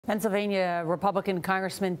Pennsylvania Republican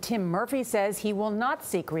Congressman Tim Murphy says he will not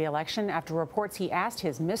seek re-election after reports he asked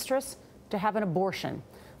his mistress to have an abortion.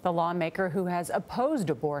 The lawmaker, who has opposed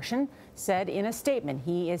abortion, said in a statement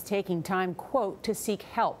he is taking time, quote, to seek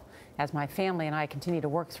help as my family and I continue to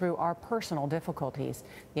work through our personal difficulties.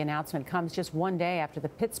 The announcement comes just one day after the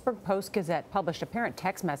Pittsburgh Post-Gazette published apparent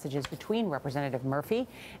text messages between Representative Murphy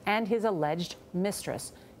and his alleged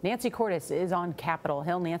mistress. Nancy Cordes is on Capitol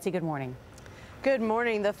Hill. Nancy, good morning. Good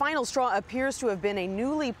morning. The final straw appears to have been a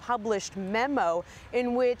newly published memo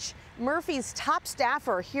in which Murphy's top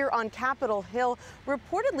staffer here on Capitol Hill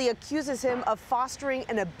reportedly accuses him of fostering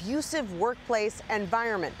an abusive workplace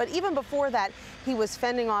environment. But even before that, he was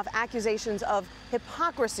fending off accusations of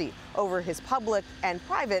hypocrisy over his public and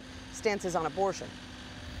private stances on abortion.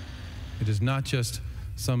 It is not just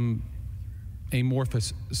some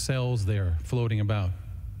amorphous cells there floating about,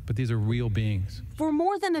 but these are real beings. For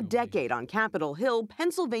more than a decade on Capitol Hill,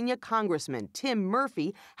 Pennsylvania Congressman Tim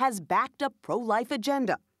Murphy has backed a pro-life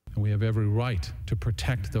agenda. And we have every right to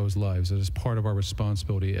protect those lives. That is part of our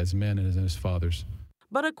responsibility as men and as fathers.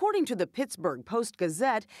 But according to the Pittsburgh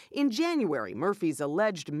Post-Gazette, in January, Murphy's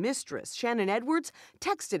alleged mistress, Shannon Edwards,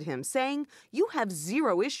 texted him saying, "You have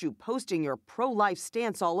zero issue posting your pro-life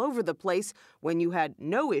stance all over the place when you had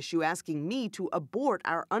no issue asking me to abort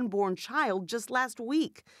our unborn child just last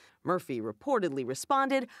week." Murphy reportedly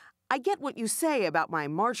responded, "I get what you say about my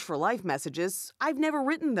March for Life messages. I've never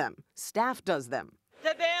written them. Staff does them."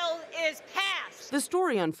 The bill is passed. The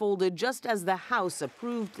story unfolded just as the House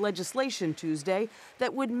approved legislation Tuesday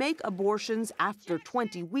that would make abortions after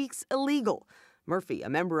 20 weeks illegal. Murphy, a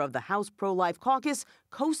member of the House Pro-Life Caucus,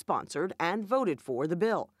 co-sponsored and voted for the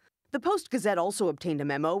bill. The Post-Gazette also obtained a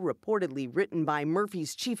memo reportedly written by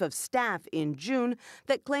Murphy's chief of staff in June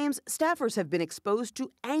that claims staffers have been exposed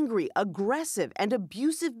to angry, aggressive, and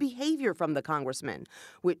abusive behavior from the congressman,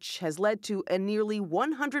 which has led to a nearly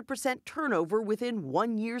 100% turnover within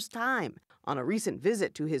 1 year's time. On a recent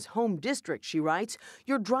visit to his home district, she writes,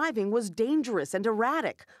 "Your driving was dangerous and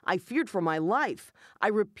erratic. I feared for my life. I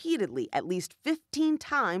repeatedly, at least 15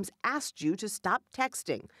 times, asked you to stop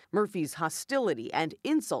texting." Murphy's hostility and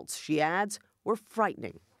insults, she adds, were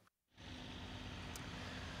frightening.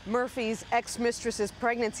 Murphy's ex-mistress's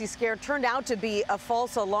pregnancy scare turned out to be a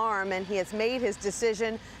false alarm, and he has made his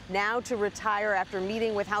decision now to retire after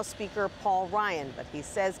meeting with House Speaker Paul Ryan. But he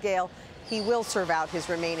says, Gayle, he will serve out his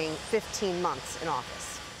remaining 15 months in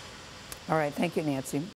office. All right. Thank you, Nancy.